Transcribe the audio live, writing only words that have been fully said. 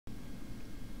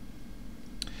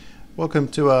Welcome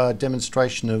to a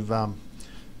demonstration of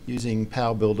using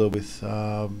PowerBuilder with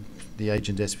the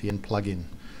Agent SVN plugin.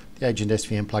 The Agent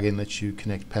SVN plugin lets you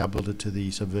connect PowerBuilder to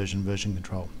the Subversion version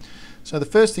control. So the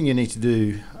first thing you need to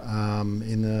do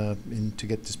to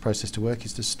get this process to work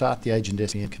is to start the Agent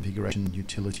SVN configuration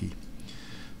utility.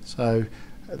 So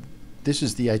this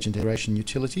is the Agent configuration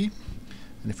utility,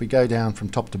 and if we go down from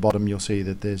top to bottom, you'll see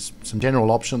that there's some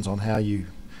general options on how you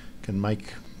can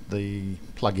make the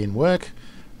plugin work.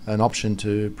 An option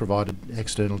to provide an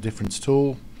external difference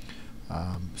tool,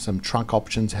 some trunk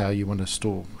options, how you want to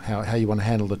store, how you want to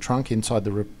handle the trunk inside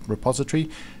the repository,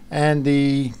 and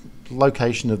the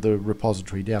location of the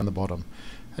repository down the bottom.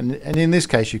 And in this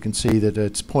case, you can see that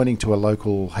it's pointing to a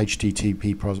local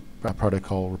HTTP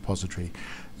protocol repository.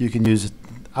 You can use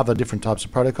other different types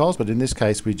of protocols, but in this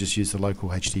case, we just use the local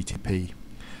HTTP.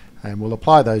 And we'll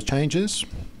apply those changes,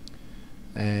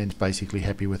 and basically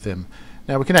happy with them.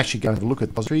 Now we can actually go and have a look at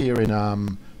the repository here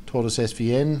in Tortoise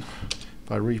SVN.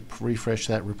 If I refresh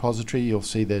that repository, you'll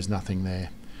see there's nothing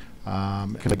there.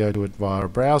 Can I go to it via a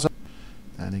browser,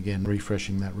 and again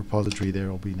refreshing that repository, there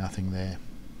will be nothing there.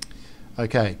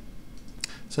 Okay,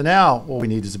 so now all we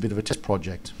need is a bit of a test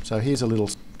project. So here's a little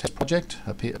test project,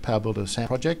 a PowerBuilder SAM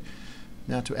project.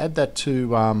 Now to add that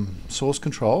to source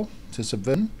control, to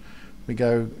Subversion, we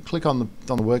click on the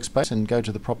workspace and go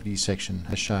to the properties section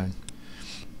as shown.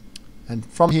 And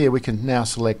from here we can now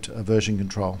select a version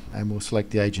control, and we'll select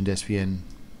the Agent SVN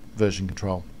version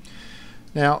control.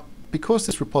 Now because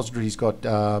this repository's got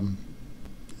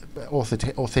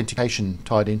authentication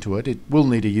tied into it, it will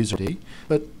need a user ID,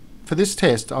 but for this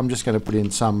test I'm just going to put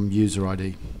in some user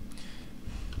ID.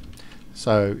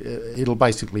 So it'll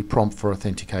basically prompt for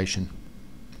authentication.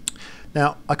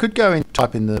 Now I could go and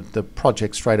type in the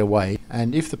project straight away,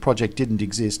 and if the project didn't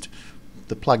exist,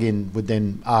 the plugin would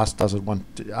then ask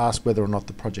whether or not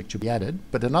the project should be added.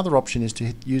 But another option is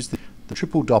to use the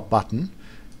triple dot button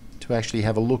to actually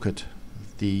have a look at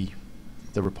the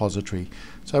repository.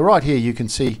 So right here you can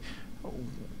see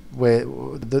where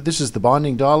this is the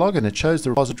binding dialog, and it shows the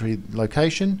repository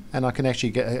location, and I can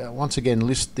actually once again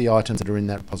list the items that are in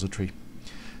that repository.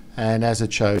 And as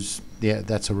it shows,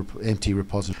 that's an empty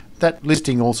repository. That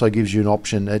listing also gives you an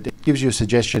option. It gives you a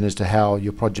suggestion as to how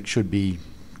your project should be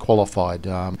qualified.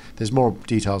 There's more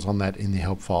details on that in the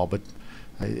help file, but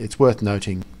it's worth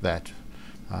noting that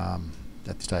at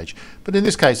this stage. But in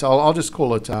this case, I'll just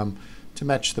call it, to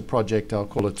match the project, I'll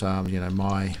call it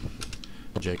my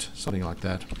project, something like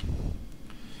that.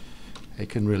 It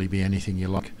can really be anything you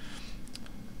like.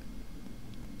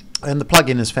 And the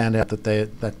plugin has found out that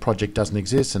that project doesn't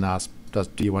exist and asks,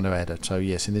 do you want to add it? So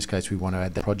yes, in this case we want to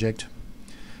add that project.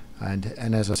 And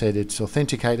as I said, it's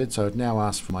authenticated, so it now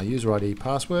asks for my user ID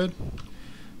password.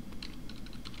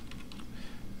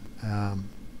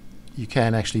 You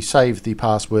can actually save the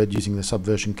password using the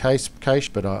Subversion cache,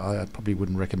 but I probably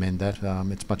wouldn't recommend that.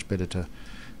 It's much better to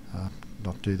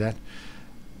not do that.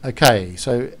 Okay,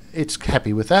 so it's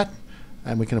happy with that,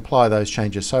 and we can apply those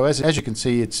changes. So as you can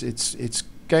see, it's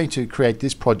going to create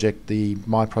this project, the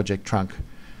My Project trunk,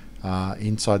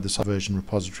 inside the Subversion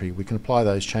repository. We can apply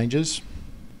those changes.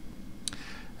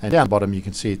 And down the bottom you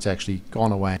can see it's actually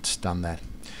gone away and it's done that.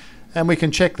 And we can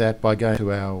check that by going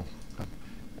to our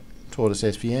Tortoise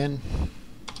SVN,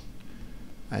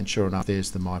 and sure enough there's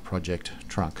the My Project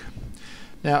trunk.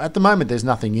 Now at the moment there's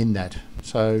nothing in that,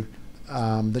 so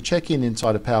the check-in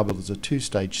inside of PowerBuilder is a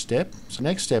two-stage step. So the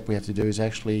next step we have to do is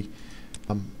actually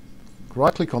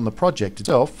right click on the project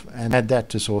itself and add that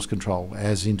to source control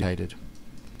as indicated.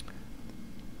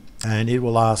 And it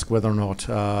will ask whether or not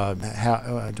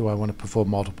how do I want to perform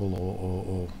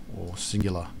multiple or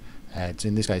singular adds.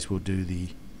 In this case we'll do the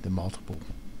multiple.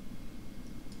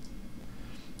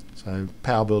 So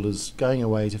PowerBuilder's going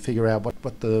away to figure out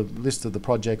what the list of the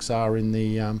projects are in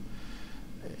the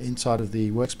inside of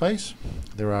the workspace.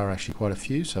 There are actually quite a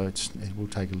few, so it will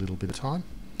take a little bit of time.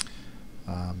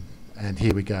 And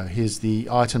here we go. Here's the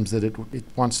items that it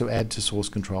wants to add to source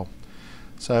control.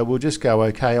 So we'll just go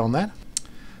OK on that.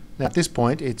 Now at this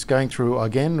point it's going through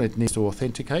again, it needs to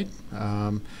authenticate.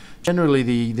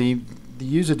 Generally the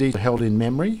user details are held in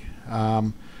memory.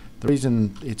 The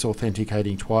reason it's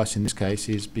authenticating twice in this case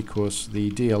is because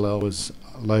the DLL was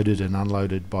loaded and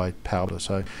unloaded by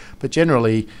PowerBuilder. But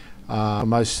generally for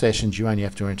most sessions you only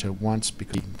have to enter once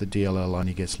because the DLL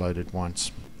only gets loaded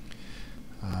once.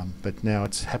 But now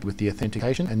it's happy with the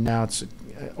authentication, and now it's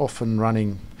off and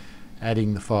running,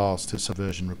 adding the files to the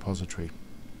Subversion repository.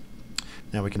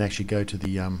 Now we can actually go to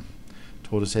the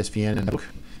Tortoise SVN and look,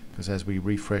 because as we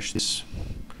refresh this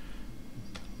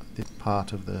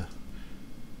part of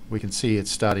we can see it's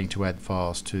starting to add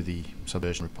files to the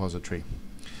Subversion repository.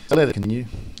 So let it continue.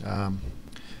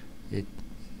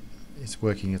 It's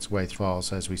working its way through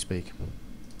files as we speak.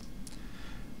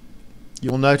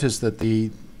 You'll notice that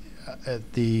the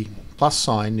plus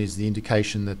sign is the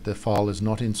indication that the file is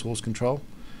not in source control.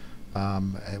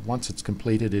 Once it's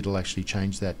completed, it'll actually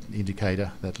change that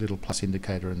indicator, that little plus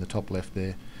indicator in the top left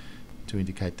there, to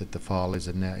indicate that the file is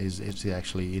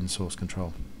actually in source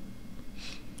control.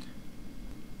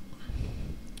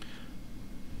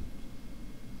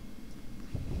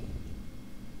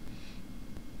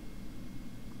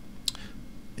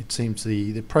 It seems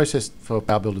the process for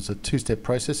PowerBuilder is a two-step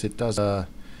process. It does it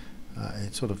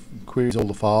sort of queries all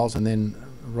the files, and then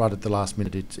right at the last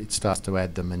minute it starts to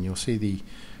add them, and you'll see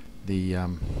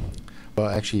well,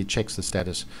 actually it checks the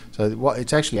status. So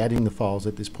it's actually adding the files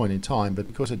at this point in time, but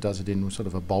because it does it in sort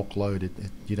of a bulk load,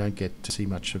 you don't get to see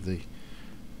much of the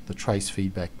trace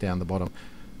feedback down the bottom.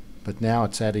 But now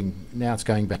it's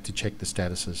going back to check the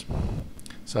statuses.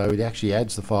 So it actually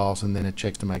adds the files, and then it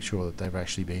checks to make sure that they've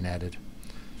actually been added.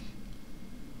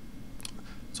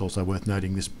 It's also worth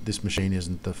noting this machine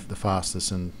isn't the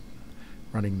fastest, and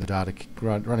running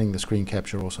the screen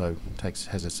capture also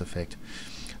has its effect.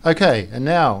 Okay, and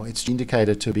now it's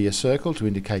indicated to be a circle to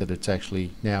indicate that it's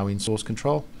actually now in source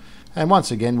control. And once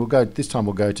again, this time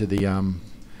we'll go to the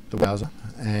browser,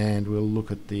 and we'll look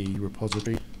at the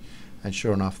repository. And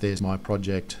sure enough, there's my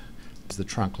project, there's the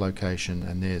trunk location,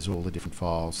 and there's all the different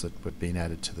files that have been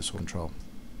added to the source control.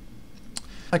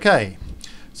 Okay,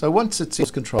 so once it's in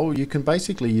source control, you can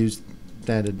basically use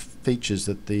standard features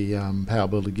that the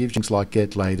PowerBuilder gives, things like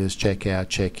get latest, checkout,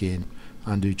 check-in,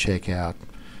 undo checkout,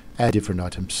 add different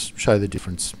items, show the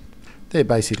difference. They're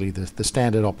basically the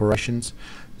standard operations.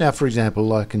 Now, for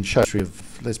example, I can show history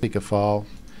of, let's pick a file,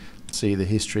 see the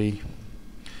history.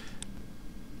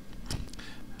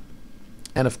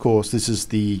 And of course, this is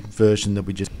the version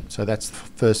that so that's the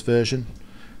first version.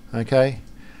 Okay.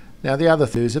 Now the other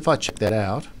thing is, if I check that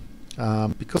out,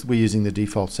 because we're using the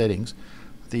default settings,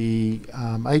 the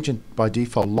agent by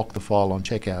default locked the file on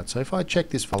checkout. So if I check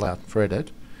this file out for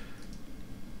edit,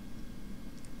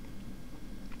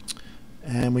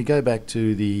 and we go back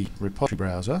to the repository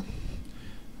browser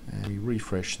and we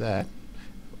refresh that,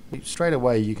 straight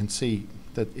away you can see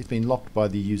that it's been locked by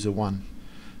the user 1.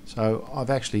 So I've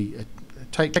actually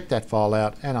checked that file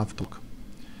out, and I've looked.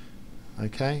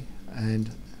 Okay,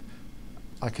 and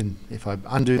I can, if I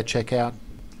undo the checkout,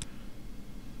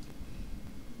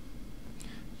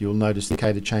 you'll notice the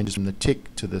indicator changes from the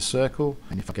tick to the circle,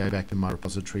 and if I go back to my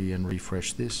repository and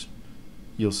refresh this,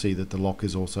 you'll see that the lock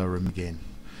is also removed again.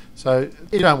 So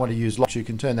if you don't want to use locks, you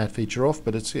can turn that feature off,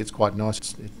 but it's quite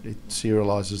nice. It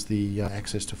serializes the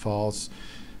access to files.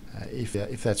 If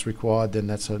that's required, then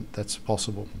that's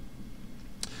possible.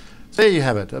 So there you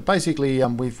have it. Basically,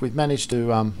 we've managed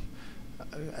to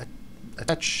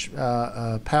attach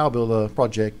a PowerBuilder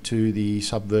project to the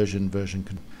Subversion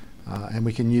version, and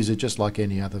we can use it just like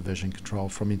any other version control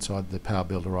from inside the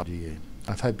PowerBuilder IDE.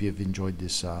 I hope you've enjoyed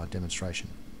this demonstration.